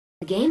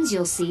The games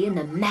you'll see in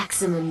the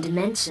maximum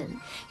dimension.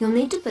 You'll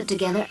need to put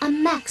together a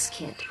max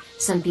kit.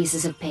 Some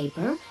pieces of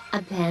paper,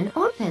 a pen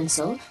or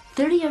pencil,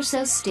 30 or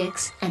so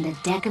sticks, and a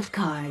deck of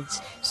cards.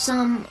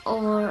 Some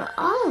or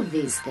all of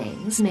these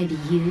things may be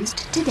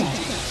used today.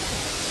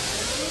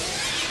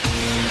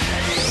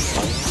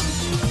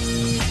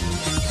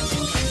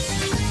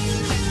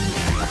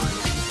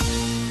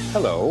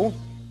 Hello.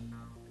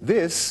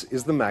 This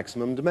is the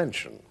maximum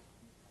dimension.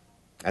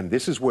 And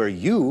this is where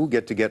you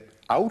get to get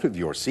out of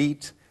your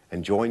seat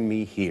and join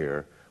me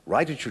here,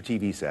 right at your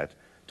TV set,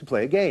 to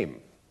play a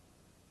game.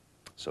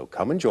 So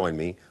come and join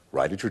me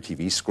right at your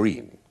TV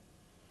screen.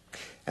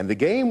 And the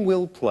game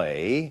we'll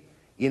play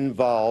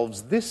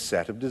involves this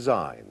set of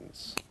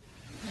designs.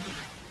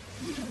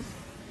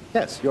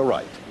 Yes, you're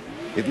right.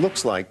 It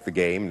looks like the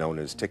game known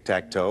as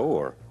tic-tac-toe,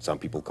 or some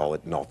people call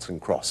it noughts and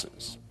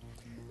crosses.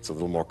 It's a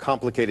little more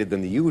complicated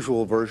than the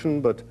usual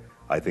version, but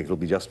I think it'll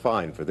be just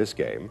fine for this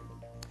game.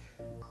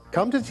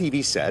 Come to the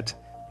TV set,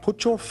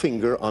 put your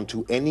finger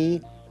onto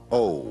any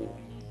O.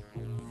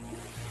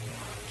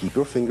 Keep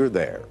your finger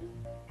there.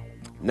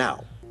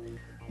 Now,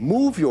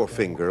 move your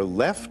finger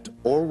left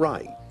or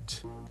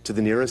right to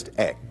the nearest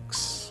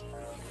X.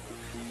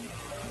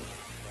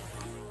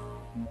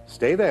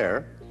 Stay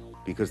there,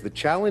 because the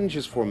challenge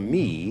is for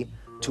me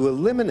to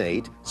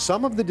eliminate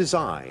some of the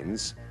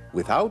designs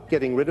without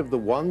getting rid of the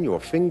one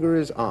your finger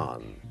is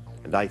on.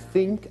 And I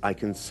think I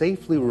can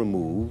safely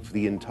remove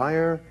the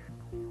entire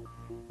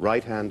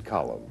right-hand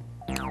column.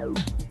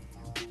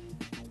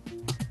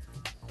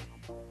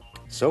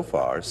 So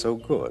far, so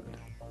good.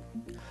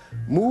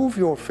 Move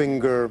your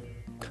finger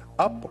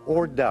up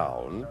or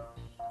down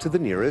to the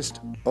nearest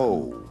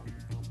O.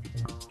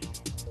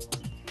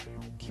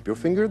 Keep your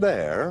finger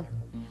there,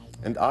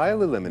 and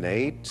I'll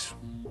eliminate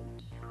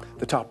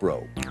the top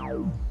row.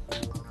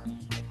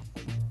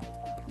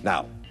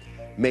 Now,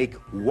 make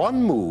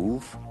one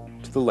move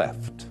to the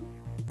left.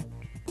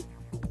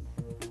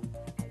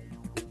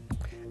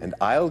 And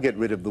I'll get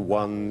rid of the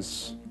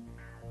ones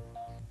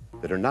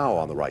that are now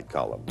on the right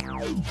column.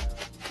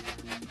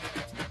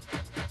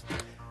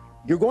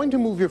 You're going to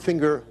move your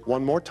finger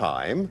one more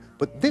time,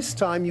 but this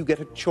time you get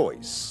a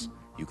choice.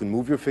 You can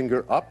move your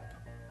finger up,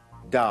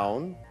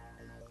 down,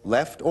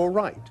 left, or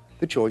right.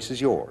 The choice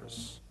is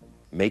yours.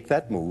 Make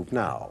that move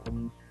now.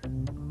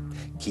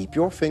 Keep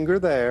your finger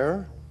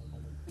there,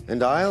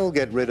 and I'll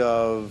get rid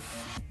of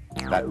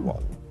that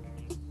one.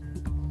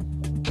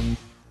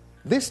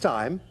 This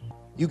time,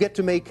 you get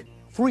to make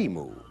 3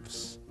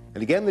 moves.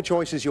 And again, the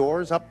choice is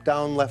yours, up,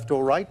 down, left,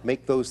 or right.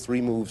 Make those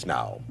 3 moves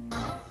now.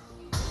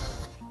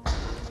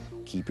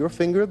 Keep your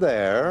finger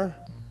there,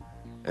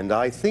 and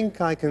I think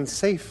I can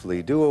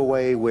safely do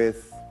away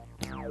with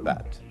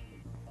that.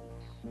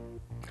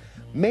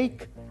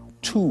 Make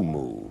 2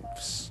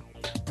 moves.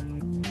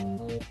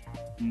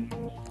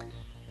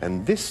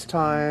 And this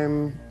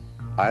time,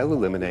 I'll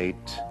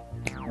eliminate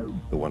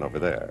the one over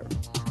there.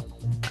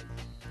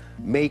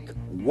 Make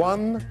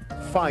 1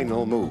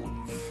 final move.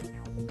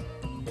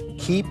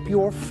 Keep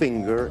your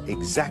finger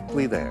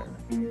exactly there.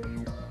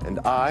 And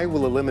I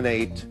will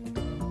eliminate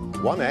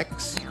 1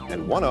 X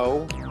and 1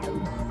 O.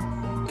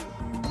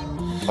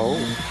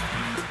 O.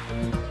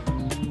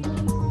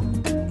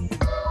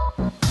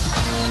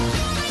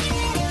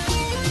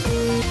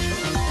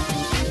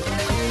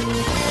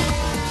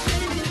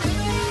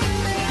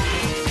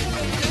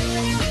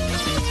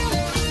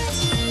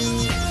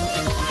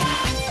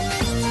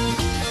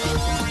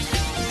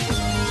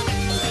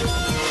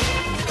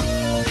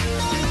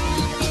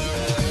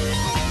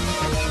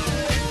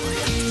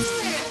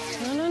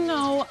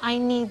 I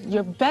need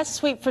your best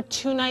suite for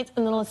 2 nights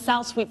and the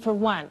LaSalle suite for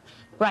 1.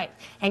 Right.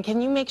 And can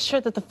you make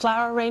sure that the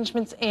flower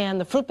arrangements and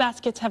the fruit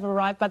baskets have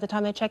arrived by the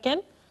time they check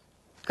in?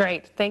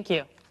 Great. Thank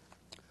you.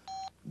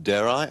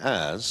 Dare I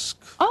ask?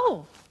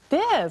 Oh,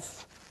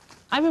 this.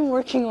 I've been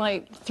working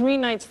like 3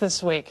 nights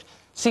this week.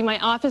 See, my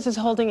office is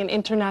holding an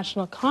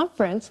international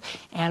conference,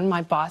 and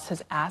my boss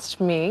has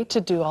asked me to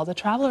do all the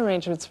travel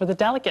arrangements for the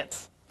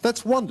delegates.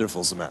 That's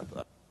wonderful,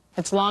 Samantha.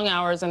 It's long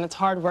hours and it's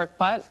hard work,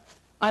 but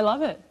I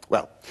love it.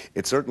 Well,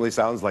 it certainly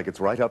sounds like it's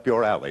right up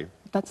your alley.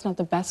 That's not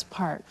the best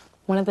part.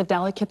 One of the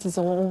delegates is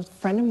an old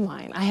friend of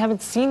mine. I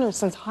haven't seen her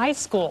since high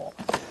school.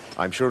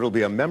 I'm sure it'll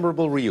be a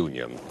memorable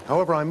reunion.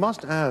 However, I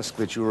must ask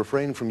that you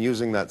refrain from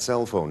using that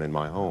cell phone in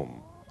my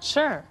home.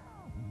 Sure.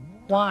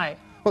 Why?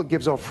 Well, it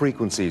gives off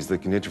frequencies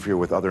that can interfere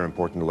with other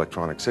important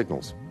electronic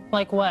signals.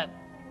 Like what?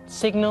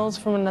 Signals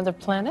from another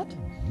planet?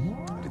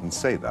 I didn't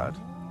say that.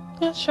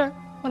 Yeah, sure.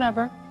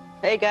 Whatever.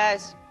 Hey,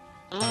 guys.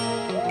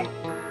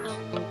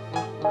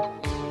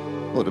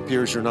 Well, it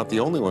appears you're not the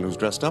only one who's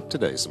dressed up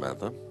today,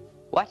 Samantha.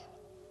 What?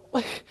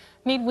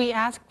 Need we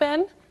ask,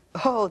 Ben?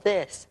 Oh,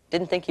 this.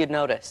 Didn't think you'd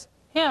notice.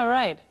 Yeah,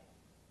 right.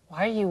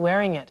 Why are you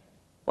wearing it?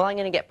 Well, I'm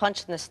going to get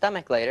punched in the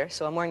stomach later,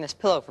 so I'm wearing this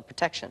pillow for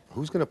protection.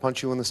 Who's going to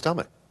punch you in the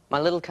stomach? My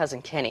little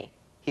cousin Kenny.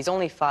 He's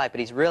only 5, but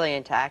he's really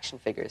into action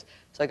figures,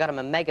 so I got him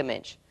a Mega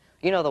Minch.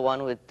 You know the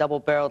one with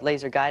double-barreled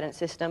laser guidance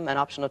system and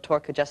optional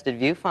torque-adjusted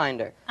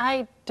viewfinder.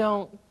 I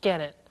don't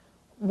get it.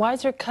 why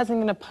is your cousin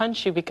going to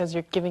punch you because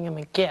you're giving him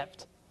a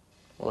gift?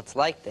 Well, it's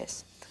like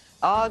this.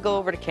 I'll go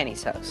over to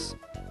Kenny's house.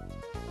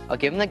 I'll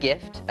give him the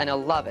gift, and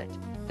he'll love it.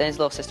 Then his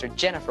little sister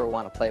Jennifer will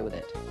want to play with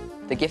it.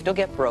 The gift will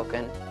get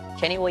broken.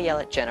 Kenny will yell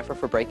at Jennifer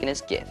for breaking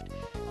his gift.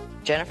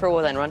 Jennifer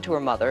will then run to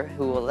her mother,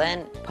 who will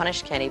then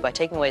punish Kenny by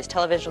taking away his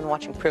television and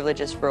watching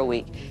privileges for a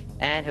week.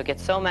 And he'll get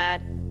so mad,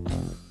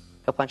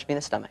 he'll punch me in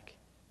the stomach.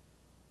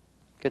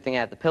 Good thing I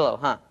have the pillow,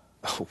 huh?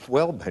 Oh,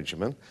 well,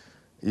 Benjamin,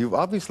 you've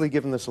obviously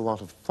given this a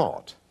lot of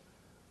thought.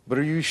 But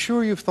are you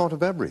sure you've thought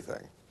of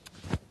everything?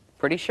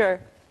 Pretty sure.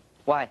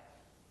 Why?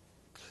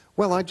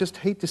 Well, I just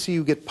hate to see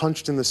you get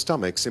punched in the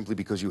stomach simply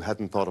because you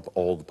hadn't thought of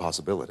all the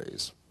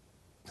possibilities.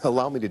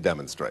 Allow me to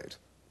demonstrate.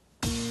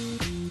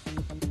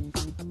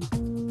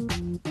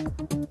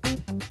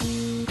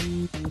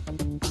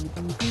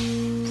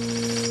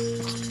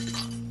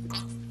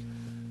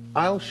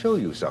 I'll show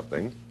you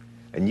something,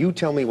 and you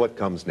tell me what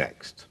comes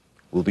next.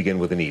 We'll begin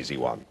with an easy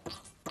one.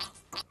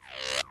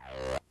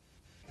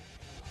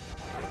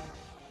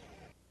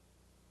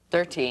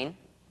 $13.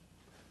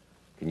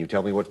 Can you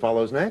tell me what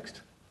follows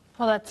next?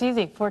 Well, that's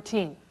easy,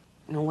 14.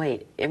 No,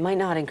 wait. It might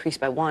not increase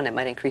by 1. It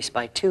might increase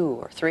by 2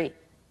 or 3.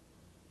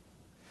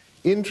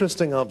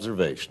 Interesting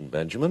observation,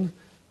 Benjamin.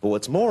 But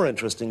what's more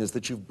interesting is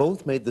that you've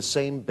both made the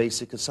same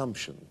basic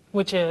assumption.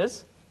 Which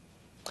is?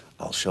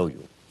 I'll show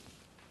you.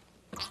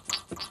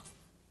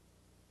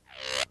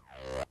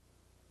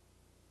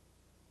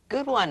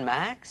 Good one,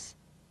 Max.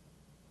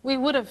 We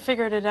would have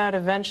figured it out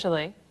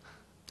eventually.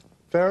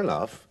 Fair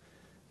enough.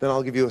 Then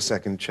I'll give you a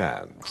second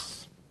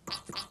chance.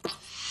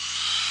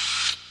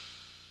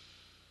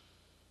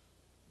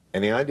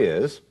 Any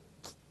ideas?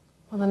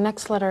 Well, the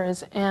next letter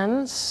is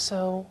N,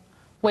 so...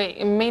 Wait,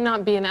 it may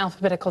not be an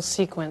alphabetical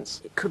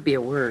sequence. It could be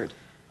a word.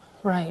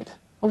 Right.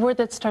 A word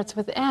that starts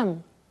with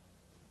M.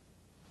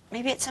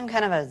 Maybe it's some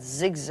kind of a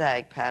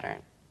zigzag pattern.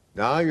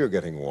 Now you're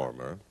getting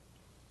warmer.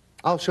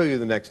 I'll show you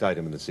the next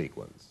item in the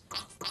sequence.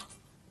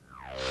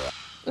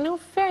 No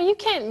fair. You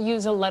can't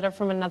use a letter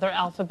from another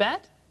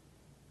alphabet.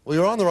 Well,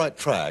 you're on the right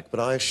track,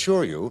 but I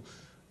assure you,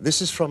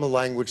 this is from a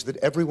language that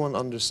everyone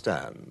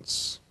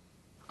understands.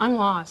 I'm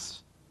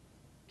lost.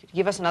 Could you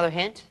give us another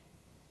hint?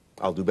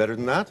 I'll do better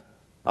than that.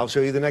 I'll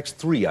show you the next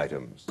 3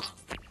 items.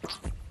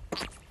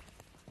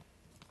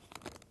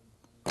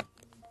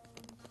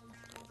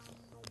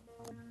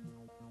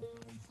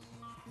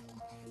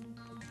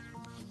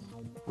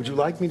 Would you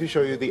like me to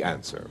show you the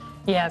answer?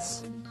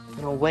 Yes.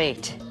 No,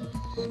 wait.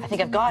 I think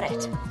I've got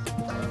it.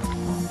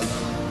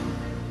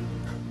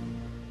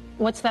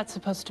 What's that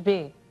supposed to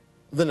be?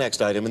 The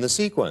next item in the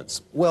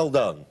sequence. Well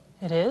done.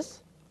 It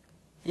is?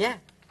 Yeah.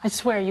 I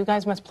swear, you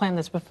guys must plan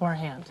this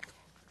beforehand.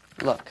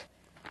 Look.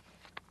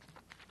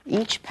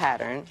 Each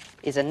pattern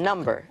is a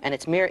number, and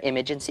its mirror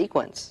image in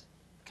sequence.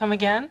 Come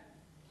again?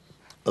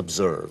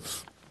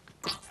 Observe.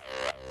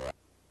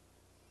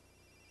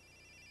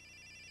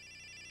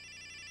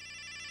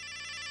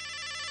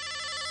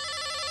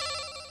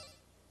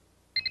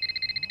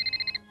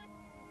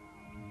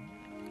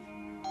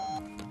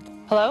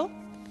 Hello?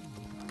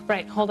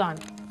 Right, hold on.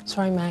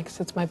 Sorry, Max,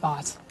 it's my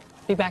boss.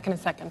 Be back in a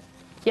second.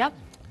 Yep?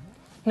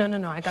 No,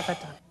 I got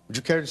that done. Would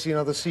you care to see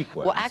another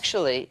sequence? Well,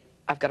 actually,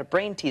 I've got a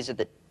brain teaser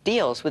that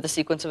deals with the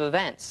sequence of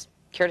events.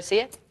 Care to see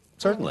it?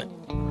 Certainly.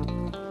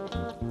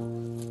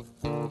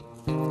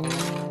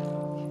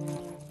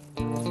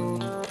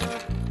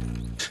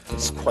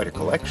 It's quite a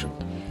collection.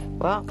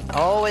 Well,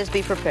 always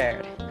be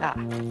prepared.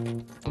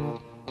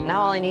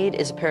 Now all I need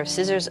is a pair of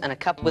scissors and a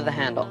cup with a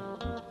handle.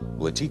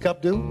 Will a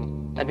teacup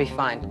do? That'd be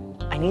fine.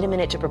 I need a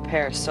minute to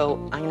prepare, so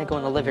I'm gonna go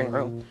in the living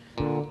room.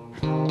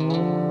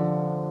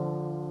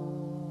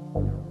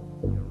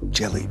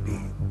 Jelly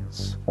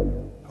beans.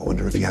 I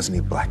wonder if he has any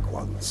black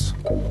ones.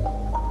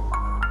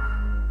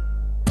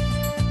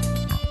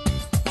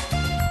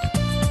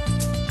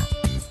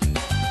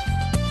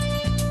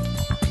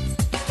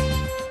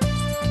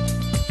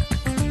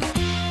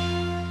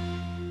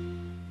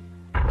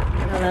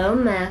 Hello,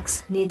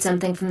 Max. Need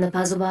something from the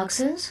puzzle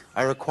boxes?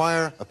 I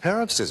require a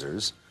pair of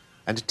scissors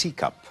and a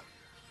teacup.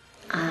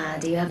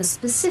 Do you have a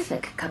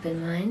specific cup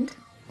in mind?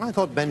 I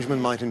thought Benjamin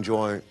might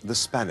enjoy the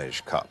Spanish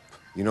cup.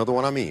 You know the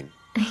one I mean?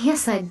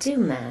 Yes, I do,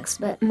 Max,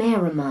 but may I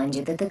remind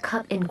you that the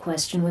cup in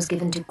question was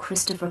given to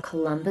Christopher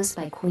Columbus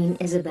by Queen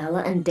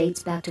Isabella and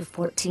dates back to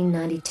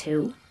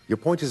 1492? Your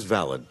point is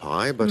valid,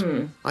 Pi, but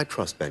I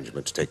trust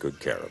Benjamin to take good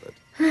care of it.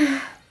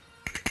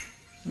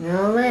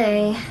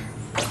 Olé.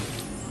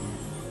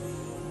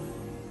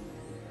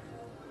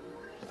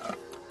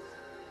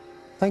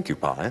 Thank you,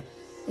 Pi.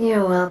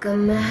 You're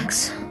welcome,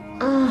 Max.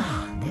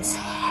 Oh, this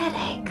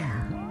headache.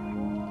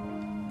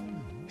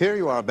 Here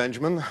you are,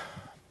 Benjamin.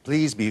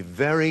 Please be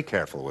very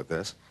careful with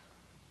this.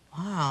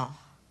 Wow.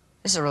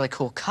 This is a really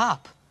cool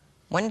cup.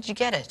 When did you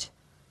get it?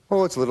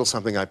 Oh, it's a little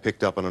something I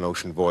picked up on an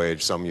ocean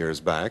voyage some years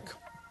back.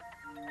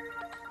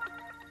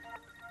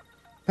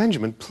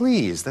 Benjamin,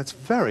 please, that's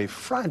very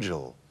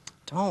fragile.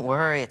 Don't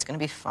worry, it's gonna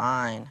be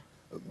fine.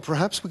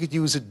 Perhaps we could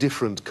use a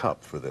different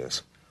cup for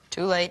this.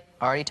 Too late.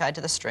 Already tied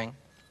to the string.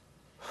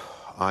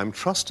 I'm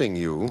trusting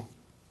you.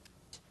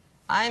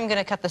 I'm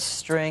gonna cut the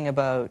string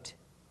about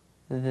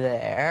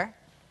there,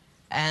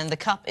 and the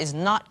cup is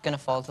not gonna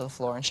fall to the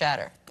floor and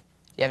shatter. Do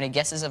you have any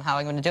guesses of how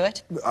I'm gonna do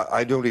it?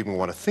 I don't even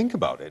want to think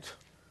about it.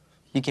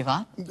 You give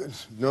up?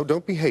 No,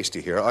 don't be hasty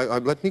here.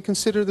 Let me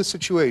consider the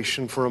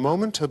situation for a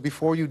moment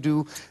before you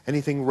do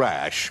anything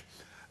rash.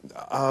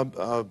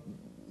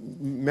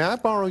 May I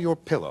borrow your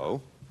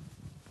pillow?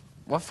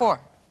 What for?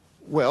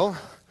 Well,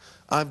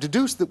 I've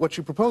deduced that what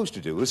you propose to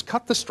do is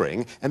cut the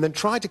string and then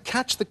try to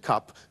catch the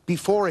cup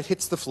before it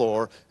hits the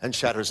floor and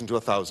shatters into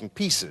 1,000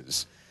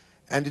 pieces.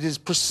 And it is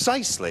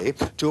precisely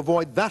to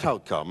avoid that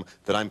outcome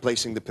that I'm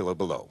placing the pillow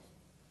below.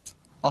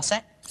 All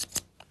set?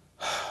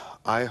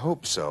 I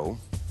hope so.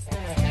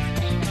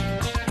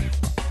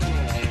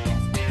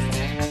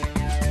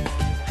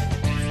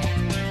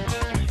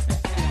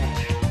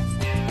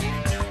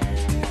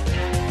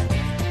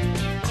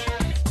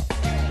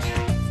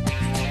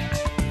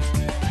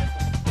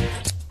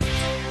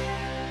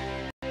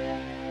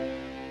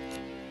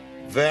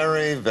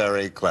 Very,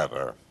 very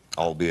clever,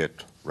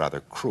 albeit rather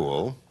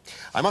cruel.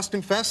 I must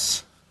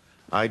confess,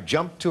 I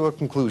jumped to a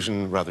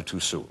conclusion rather too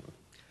soon.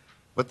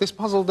 But this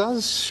puzzle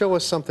does show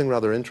us something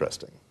rather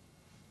interesting.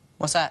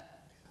 What's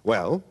that?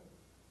 Well,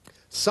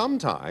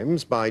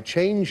 sometimes by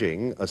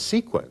changing a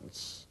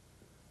sequence,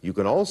 you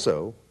can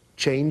also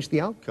change the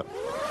outcome.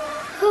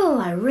 Oh,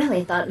 I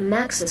really thought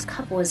Max's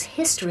cup was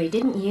history,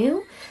 didn't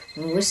you?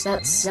 I wish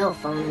that cell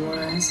phone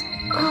was.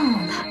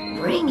 Oh, that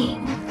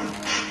ringing.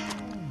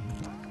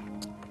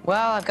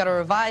 Well, I've got a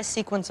revised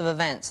sequence of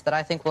events that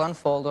I think will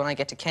unfold when I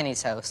get to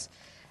Kenny's house.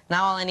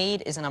 Now all I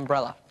need is an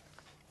umbrella.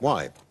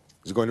 Why?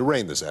 Is it going to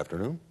rain this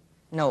afternoon?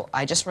 No,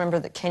 I just remember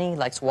that Kenny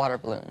likes water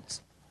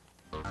balloons.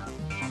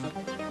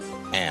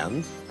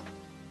 And?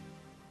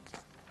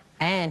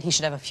 And he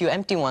should have a few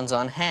empty ones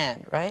on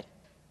hand, right?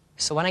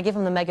 So when I give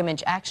him the Mega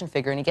Minch action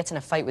figure and he gets in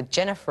a fight with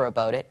Jennifer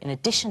about it, in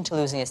addition to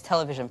losing his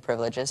television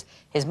privileges,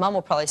 his mom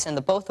will probably send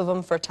the both of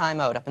them for a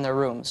timeout up in their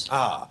rooms.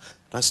 Ah,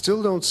 I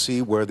still don't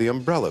see where the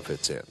umbrella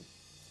fits in.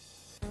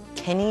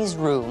 Kenny's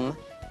room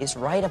is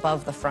right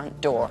above the front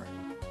door.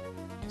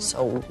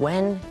 So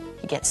when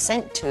he gets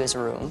sent to his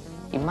room,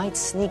 he might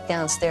sneak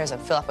downstairs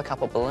and fill up a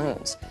couple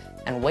balloons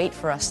and wait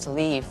for us to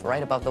leave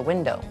right above the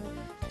window.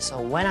 So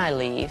when I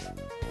leave,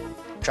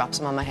 drops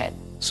them on my head.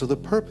 So the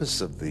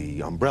purpose of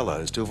the umbrella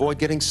is to avoid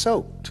getting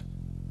soaked.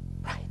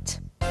 Right.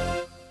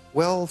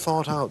 Well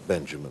thought out,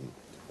 Benjamin.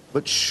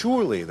 But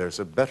surely there's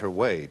a better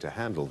way to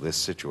handle this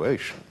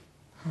situation.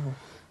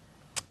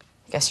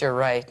 I guess you're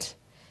right.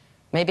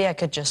 Maybe I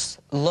could just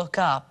look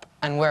up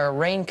and wear a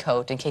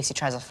raincoat in case he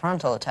tries a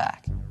frontal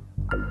attack.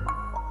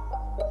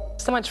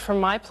 So much for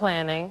my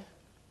planning.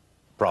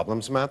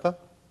 Problem, Samantha?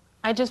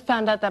 I just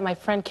found out that my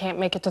friend can't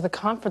make it to the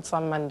conference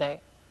on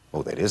Monday.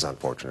 Oh, that is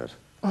unfortunate.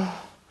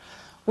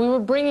 We were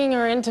bringing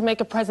her in to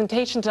make a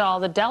presentation to all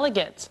the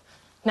delegates.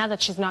 Now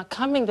that she's not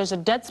coming, there's a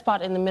dead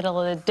spot in the middle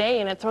of the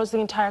day, and it throws the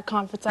entire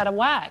conference out of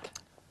whack.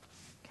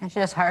 Can't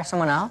you just hire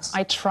someone else?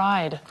 I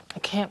tried. I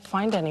can't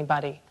find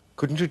anybody.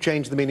 Couldn't you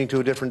change the meeting to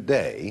a different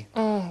day?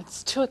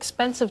 It's too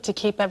expensive to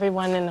keep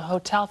everyone in a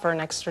hotel for an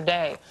extra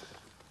day.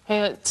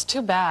 Hey, it's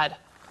too bad.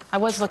 I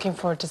was looking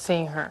forward to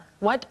seeing her.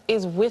 What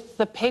is with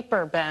the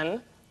paper,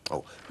 Ben?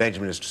 Oh,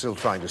 Benjamin is still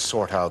trying to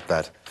sort out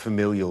that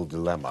familial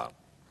dilemma.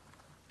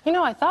 You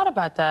know, I thought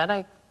about that.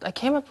 I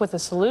came up with a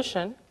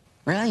solution.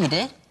 Really, you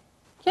did?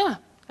 Yeah,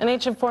 an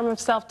ancient form of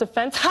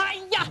self-defense.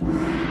 Hi-ya!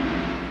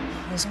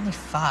 He was only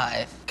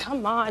 5.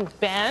 Come on,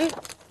 Ben.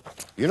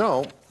 You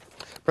know,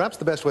 perhaps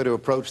the best way to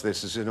approach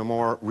this is in a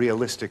more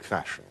realistic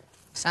fashion.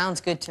 Sounds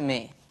good to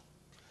me.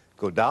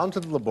 Go down to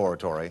the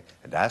laboratory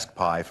and ask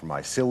Pi for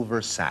my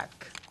silver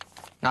sack.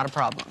 Not a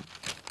problem.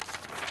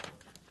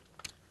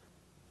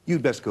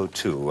 You'd best go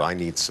too. I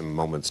need some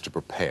moments to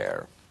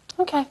prepare.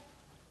 Okay.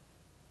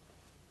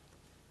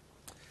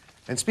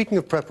 And speaking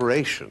of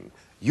preparation,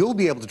 you'll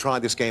be able to try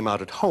this game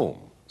out at home.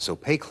 So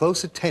pay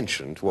close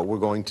attention to what we're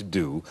going to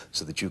do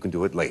so that you can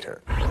do it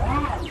later.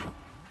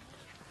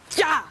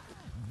 Yeah!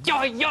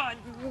 Yeah, yeah,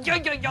 yeah,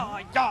 yeah,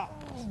 yeah, yeah.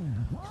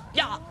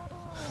 Yeah.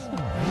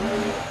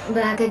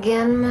 Back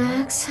again,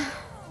 Max?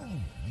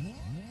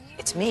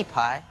 It's me,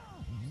 Pi.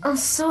 Oh,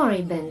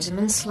 sorry,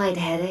 Benjamin. Slight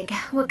headache.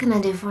 What can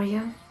I do for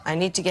you? I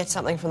need to get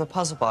something from the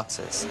puzzle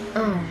boxes.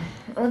 Oh,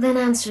 well, then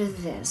answer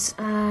this.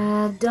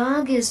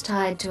 Dog is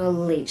tied to a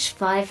leash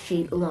 5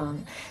 feet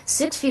long.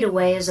 6 feet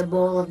away is a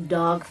bowl of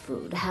dog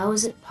food. How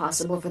is it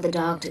possible for the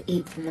dog to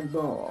eat from the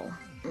bowl?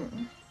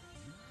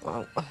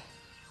 Well,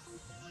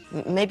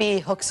 maybe he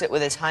hooks it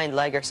with his hind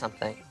leg or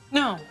something.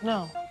 No,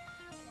 no.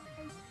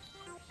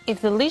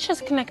 If the leash is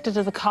connected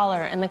to the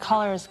collar and the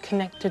collar is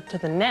connected to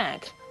the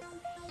neck...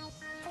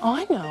 Oh,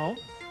 I know.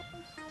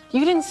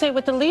 You didn't say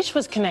what the leash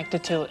was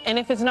connected to. And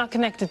if it's not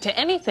connected to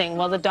anything,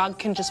 well, the dog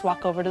can just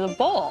walk over to the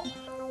bowl.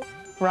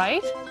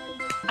 Right?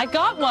 I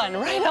got one.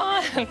 Right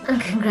on.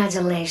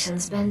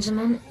 Congratulations,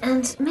 Benjamin.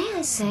 And may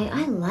I say,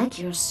 I like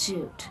your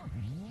suit.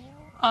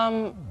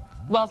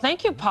 Well,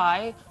 thank you,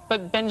 Pi.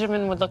 But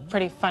Benjamin would look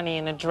pretty funny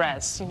in a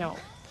dress, you know.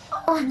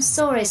 Oh, I'm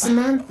sorry,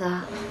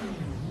 Samantha.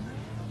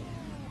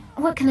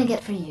 What can I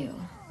get for you?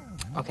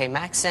 Okay,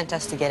 Max sent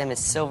us to get him his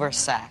silver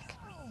sack.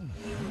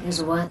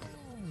 Is what?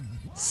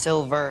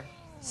 Silver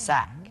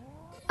sack.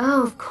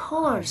 Oh, of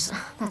course.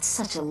 That's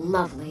such a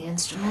lovely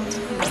instrument.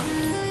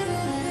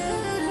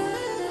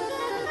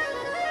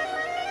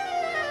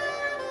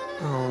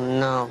 Oh,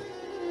 no.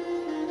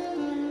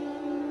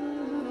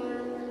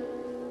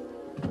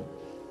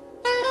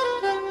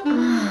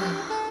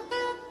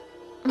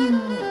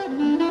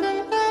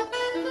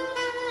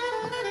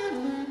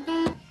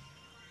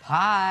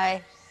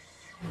 Pie.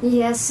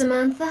 Yes,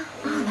 Samantha?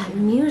 Oh, that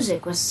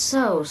music was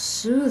so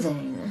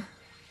soothing.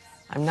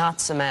 I'm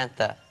not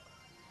Samantha.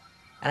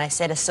 And I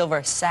said a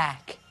silver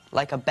sack,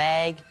 like a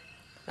bag,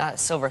 not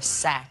silver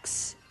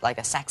sax, like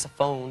a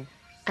saxophone.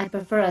 I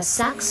prefer a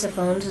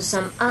saxophone to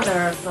some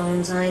other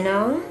phones I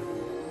know.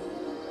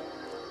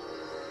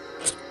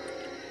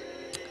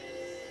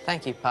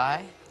 Thank you,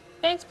 Pie.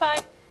 Thanks,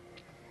 Pie.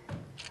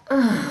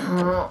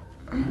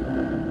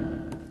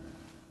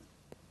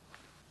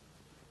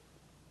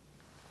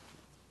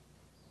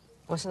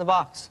 What's in the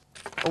box?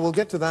 Well, we'll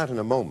get to that in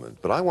a moment,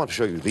 but I want to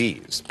show you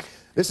these.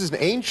 This is an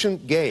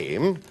ancient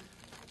game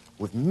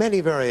with many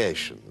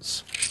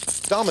variations.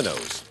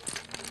 Dominoes.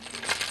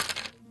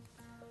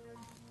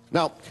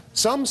 Now,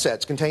 some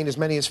sets contain as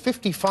many as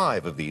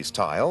 55 of these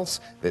tiles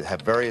that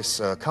have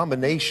various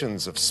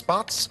combinations of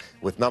spots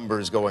with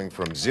numbers going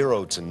from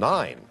 0 to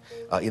 9.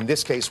 In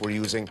this case, we're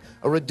using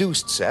a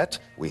reduced set.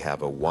 We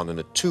have a 1 and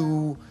a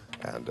 2,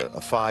 and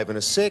a 5 and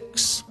a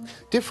 6.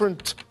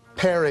 Different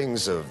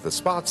pairings of the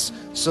spots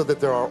so that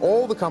there are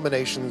all the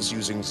combinations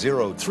using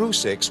 0 through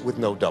 6 with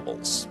no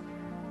doubles.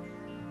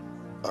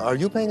 Are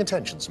you paying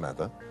attention,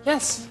 Samantha?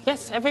 Yes,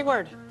 every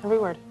word, every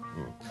word.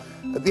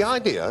 The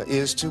idea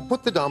is to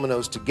put the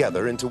dominoes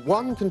together into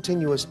one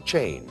continuous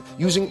chain,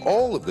 using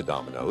all of the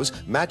dominoes,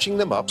 matching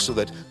them up so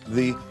that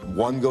the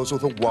 1 goes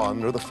with a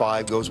 1 or the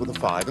 5 goes with a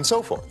 5 and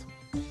so forth.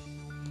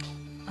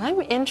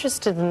 I'm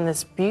interested in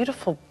this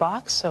beautiful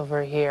box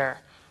over here.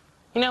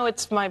 You know,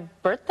 it's my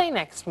birthday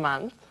next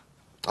month.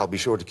 I'll be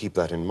sure to keep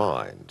that in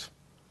mind.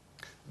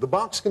 The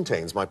box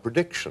contains my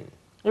prediction.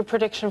 Your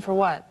prediction for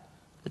what?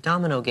 The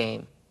domino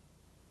game.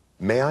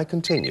 May I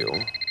continue?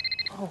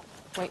 Oh,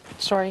 wait,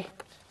 sorry.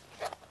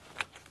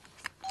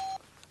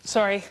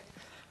 Sorry.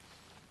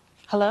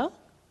 Hello?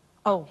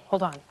 Oh,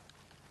 hold on.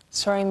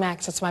 Sorry,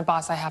 Max, it's my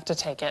boss. I have to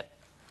take it.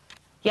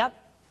 Yep,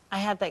 I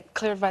had that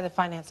cleared by the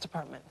finance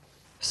department.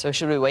 So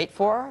should we wait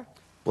for her?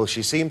 Well,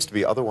 she seems to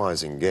be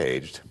otherwise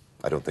engaged.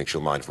 I don't think she'll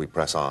mind if we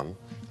press on.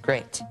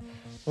 Great.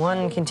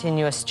 One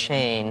continuous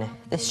chain.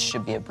 This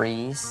should be a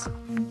breeze.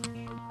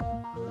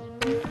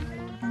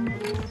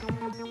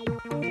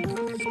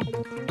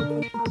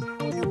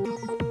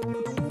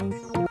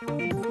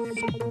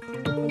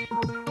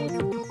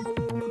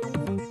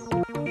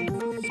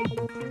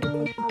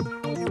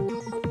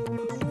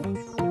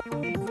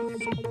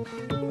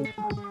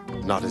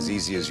 Not as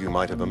easy as you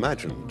might have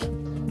imagined.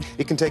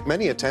 It can take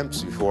many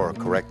attempts before a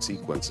correct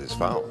sequence is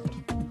found.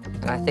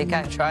 I think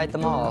I've tried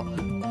them all.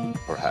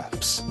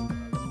 Perhaps.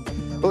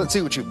 Well, let's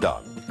see what you've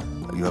done.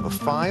 You have a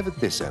 5 at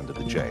this end of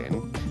the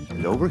chain,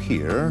 and over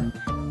here,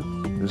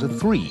 there's a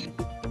 3.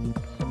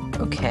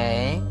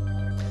 Okay.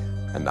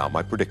 And now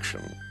my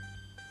prediction.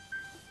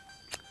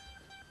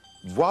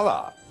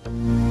 Voila!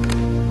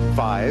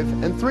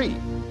 5 and 3.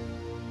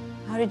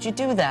 How did you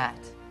do that?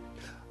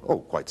 Oh,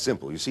 quite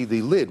simple. You see,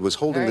 the lid was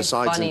holding the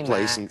sides in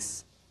place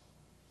Max.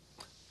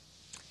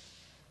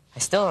 I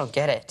still don't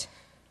get it.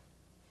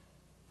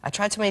 I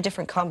tried so many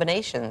different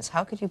combinations.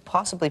 How could you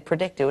possibly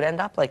predict it would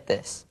end up like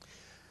this?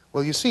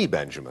 Well, you see,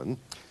 Benjamin,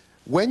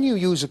 when you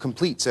use a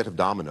complete set of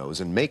dominoes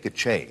and make a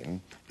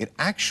chain, it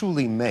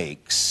actually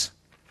makes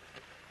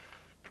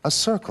a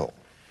circle.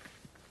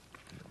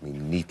 Let me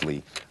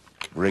neatly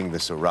bring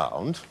this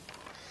around.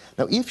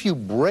 Now, if you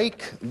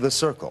break the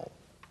circle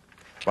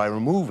by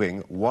removing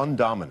one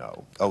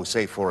domino, oh,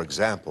 say, for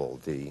example,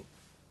 the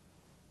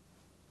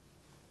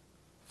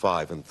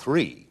 5 and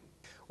 3,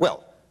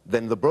 well,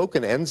 then the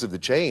broken ends of the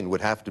chain would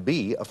have to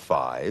be a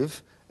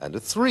 5 and a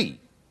 3.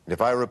 And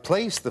if I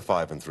replace the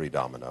 5 and 3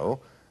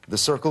 domino, the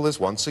circle is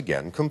once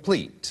again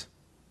complete.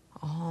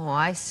 Oh,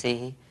 I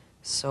see.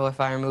 So if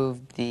I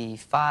remove the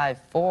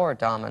 5-4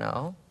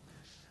 domino...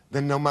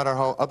 Then no matter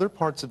how other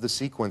parts of the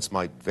sequence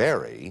might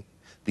vary,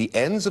 the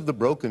ends of the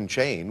broken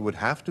chain would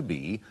have to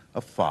be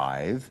a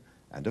 5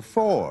 and a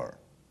 4.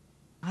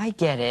 I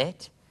get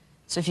it.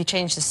 So if you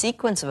change the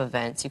sequence of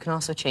events, you can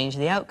also change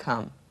the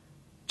outcome.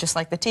 Just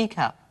like the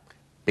teacup.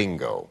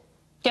 Bingo.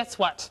 Guess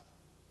what?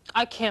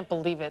 I can't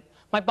believe it.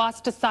 My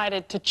boss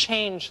decided to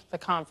change the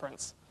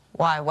conference.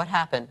 Why? What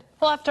happened?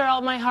 Well, after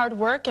all my hard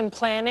work and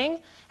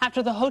planning,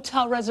 after the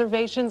hotel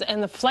reservations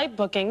and the flight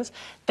bookings,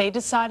 they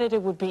decided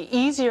it would be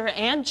easier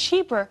and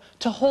cheaper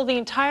to hold the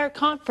entire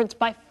conference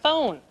by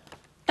phone.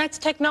 That's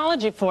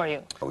technology for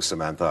you. Oh,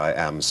 Samantha, I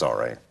am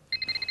sorry.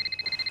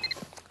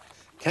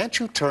 Can't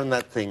you turn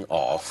that thing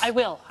off? I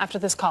will, after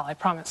this call, I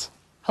promise.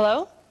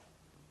 Hello?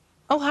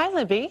 Oh, hi,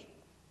 Libby.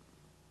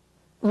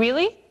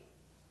 Really?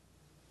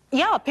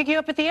 Yeah, I'll pick you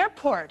up at the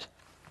airport.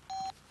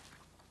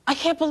 I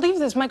can't believe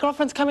this. My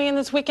girlfriend's coming in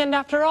this weekend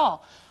after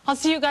all. I'll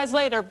see you guys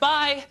later.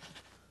 Bye.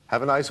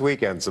 Have a nice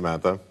weekend,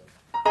 Samantha.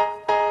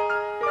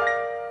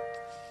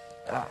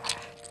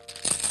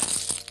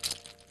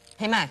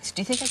 Hey, Max,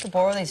 do you think I could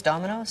borrow these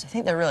dominoes? I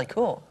think they're really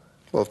cool.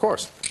 Well, of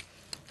course.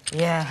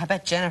 Yeah, I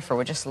bet Jennifer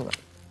would just look.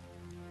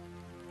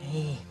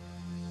 Hey,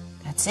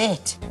 that's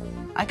it.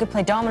 I could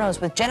play dominoes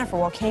with Jennifer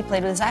while Kenny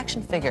played with his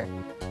action figure.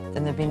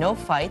 Then there'd be no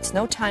fights,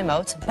 no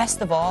timeouts, and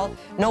best of all,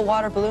 no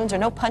water balloons or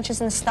no punches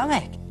in the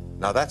stomach.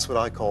 Now that's what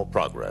I call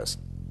progress.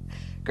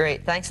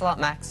 Great, thanks a lot,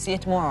 Max. See you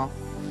tomorrow.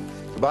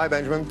 Goodbye,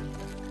 Benjamin.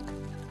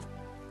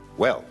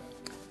 Well,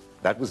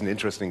 that was an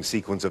interesting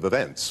sequence of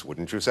events,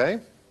 wouldn't you say?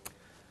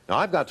 Now,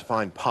 I've got to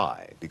find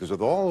Pi, because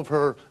with all of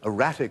her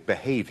erratic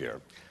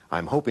behavior,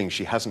 I'm hoping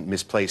she hasn't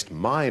misplaced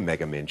my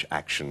Mega Minch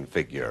action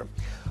figure.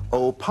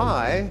 Oh,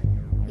 Pi.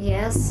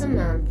 Yes,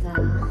 Samantha.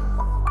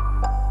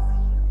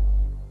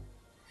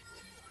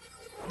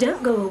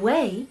 Don't go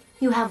away.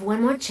 You have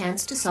one more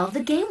chance to solve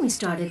the game we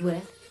started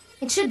with.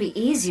 It should be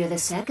easier the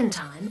second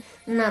time,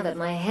 now that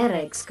my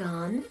headache's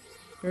gone.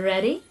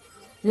 Ready?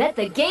 Let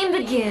the game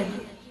begin.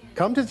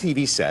 Come to the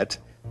TV set,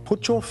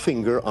 put your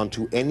finger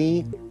onto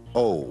any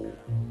O.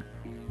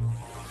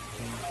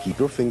 Keep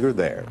your finger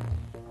there.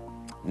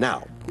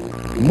 Now,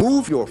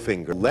 move your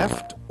finger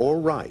left or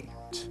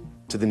right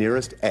to the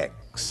nearest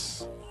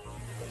X.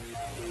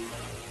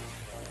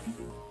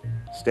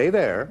 Stay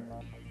there,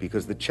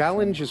 because the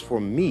challenge is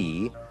for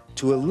me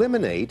to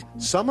eliminate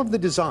some of the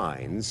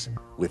designs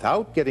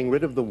without getting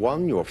rid of the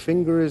one your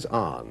finger is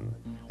on.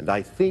 And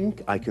I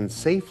think I can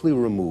safely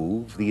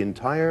remove the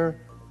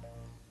entire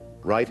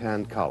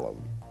right-hand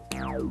column.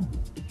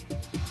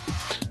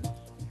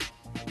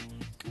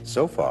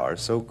 So far,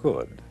 so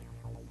good.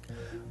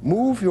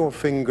 Move your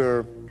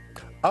finger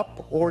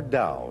up or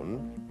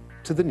down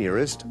to the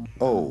nearest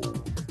O.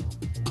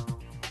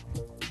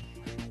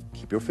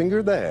 Keep your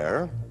finger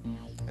there,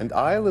 and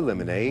I'll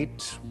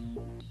eliminate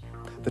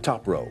the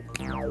top row.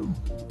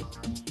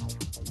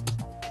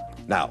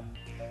 Now,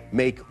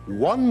 make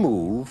one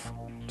move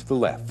to the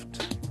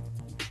left.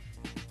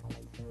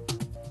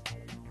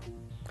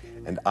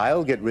 And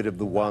I'll get rid of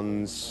the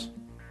ones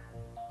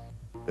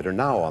that are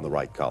now on the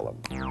right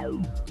column.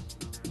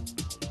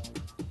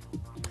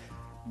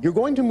 You're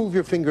going to move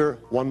your finger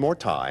one more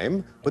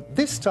time, but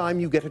this time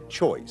you get a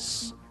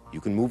choice.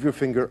 You can move your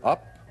finger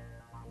up,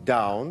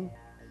 down,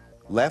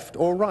 left,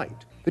 or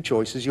right. The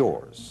choice is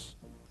yours.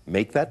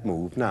 Make that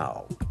move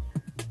now.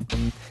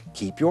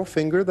 Keep your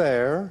finger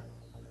there,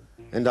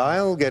 and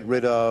I'll get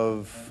rid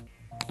of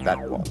that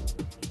one.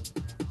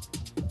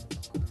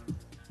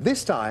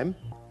 This time,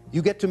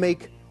 you get to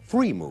make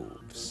 3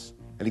 moves.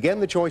 And again,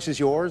 the choice is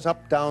yours,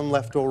 up, down,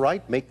 left, or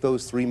right. Make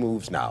those 3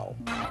 moves now.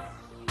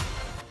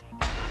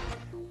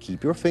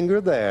 Keep your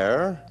finger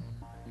there,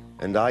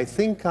 and I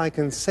think I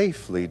can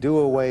safely do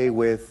away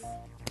with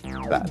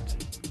that.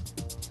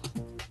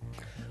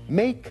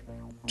 Make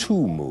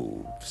 2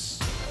 moves.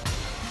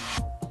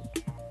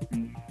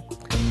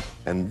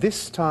 And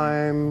this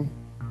time,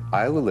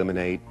 I'll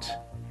eliminate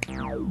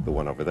the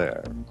one over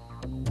there.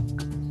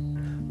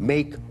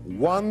 Make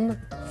 1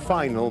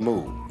 final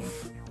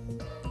move.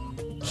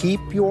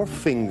 Keep your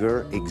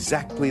finger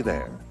exactly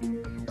there.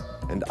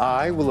 And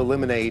I will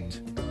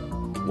eliminate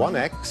 1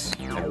 X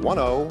and 1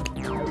 O.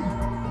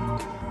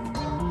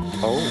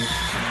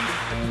 Oh.